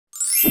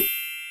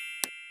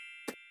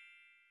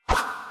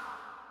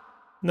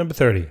Number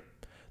 30.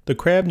 The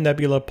Crab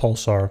Nebula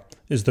pulsar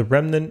is the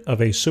remnant of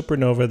a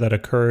supernova that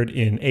occurred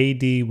in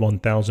AD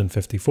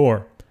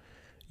 1054.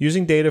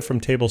 Using data from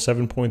Table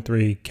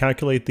 7.3,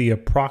 calculate the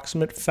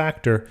approximate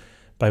factor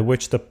by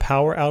which the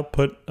power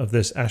output of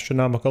this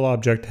astronomical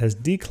object has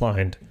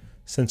declined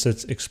since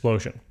its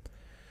explosion.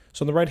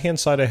 So on the right-hand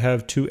side, I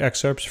have two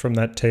excerpts from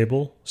that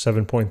table,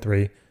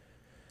 7.3,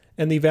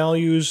 and the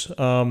values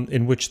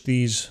in which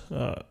these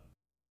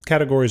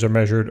categories are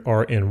measured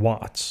are in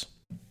watts.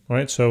 All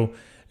right, so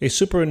a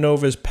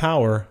supernova's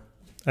power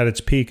at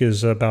its peak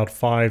is about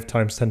 5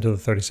 times 10 to the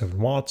 37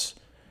 watts,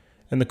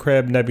 and the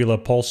Crab Nebula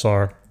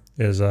pulsar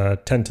is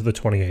 10 to the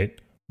 28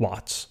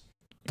 watts.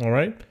 All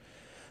right,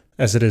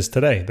 as it is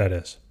today, that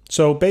is.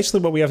 So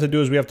basically what we have to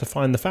do is we have to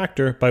find the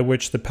factor by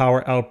which the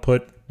power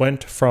output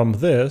went from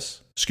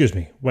this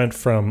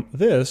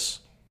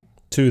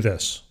to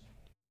this.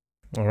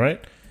 All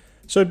right,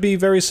 so it'd be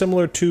very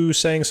similar to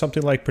saying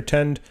something like,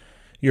 pretend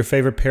your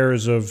favorite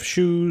pairs of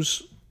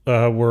shoes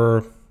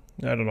were,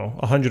 I don't know,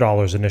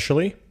 $100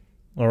 initially.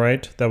 All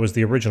right, that was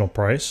the original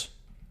price.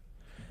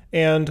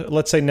 And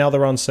let's say now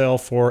they're on sale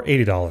for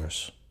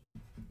 $80.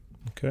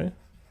 Okay,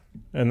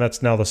 and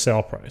that's now the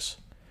sale price.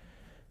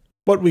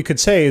 What we could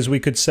say is we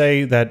could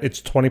say that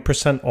it's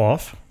 20%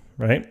 off,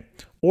 right?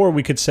 Or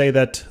we could say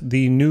that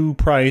the new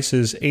price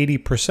is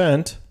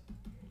 80%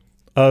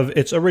 of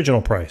its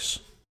original price,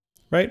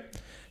 right?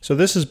 So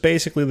this is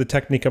basically the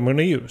technique I'm going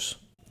to use,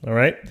 all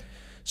right?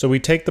 So we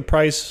take the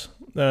price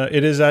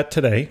it is at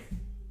today,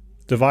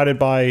 divided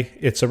by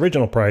its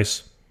original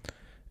price,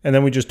 and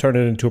then we just turn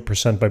it into a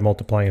percent by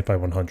multiplying it by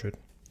 100.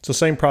 It's the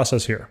same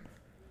process here.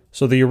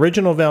 So the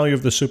original value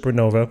of the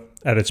supernova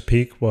at its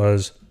peak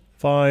was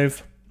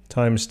 5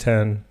 times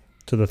 10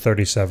 to the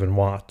 37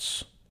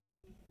 watts.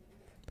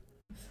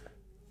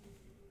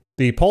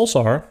 The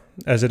pulsar,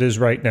 as it is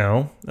right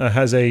now,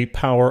 has a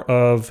power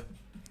of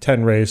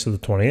 10 raised to the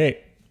 28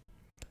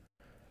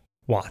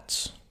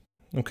 watts.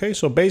 Okay,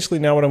 so basically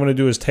now what I'm going to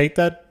do is take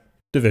that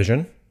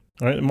division,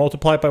 all right, and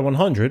multiply it by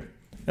 100,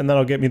 and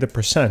that'll get me the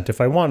percent. If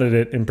I wanted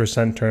it in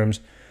percent terms,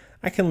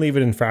 I can leave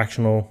it in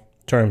fractional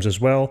terms as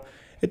well.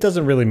 It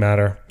doesn't really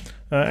matter.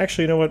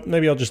 Actually, you know what?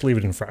 Maybe I'll just leave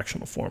it in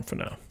fractional form for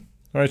now.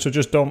 All right, so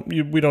just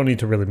we don't need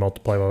to really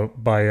multiply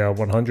by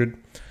 100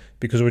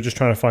 because we're just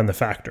trying to find the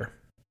factor.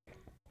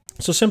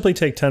 So simply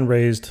take 10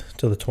 raised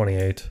to the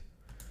 28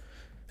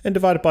 and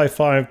divide it by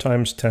 5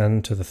 times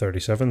 10 to the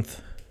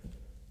 37th.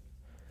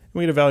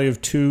 We get a value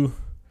of 2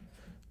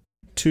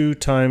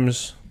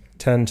 times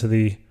 10 to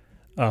the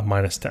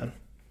minus 10.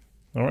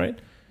 All right,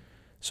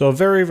 so a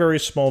very, very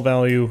small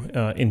value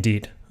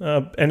indeed.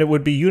 And it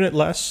would be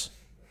unitless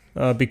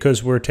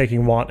because we're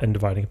taking watt and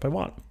dividing it by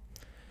watt.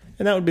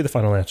 And that would be the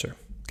final answer.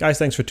 Guys,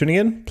 thanks for tuning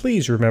in.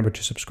 Please remember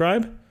to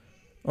subscribe.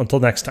 Until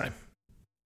next time.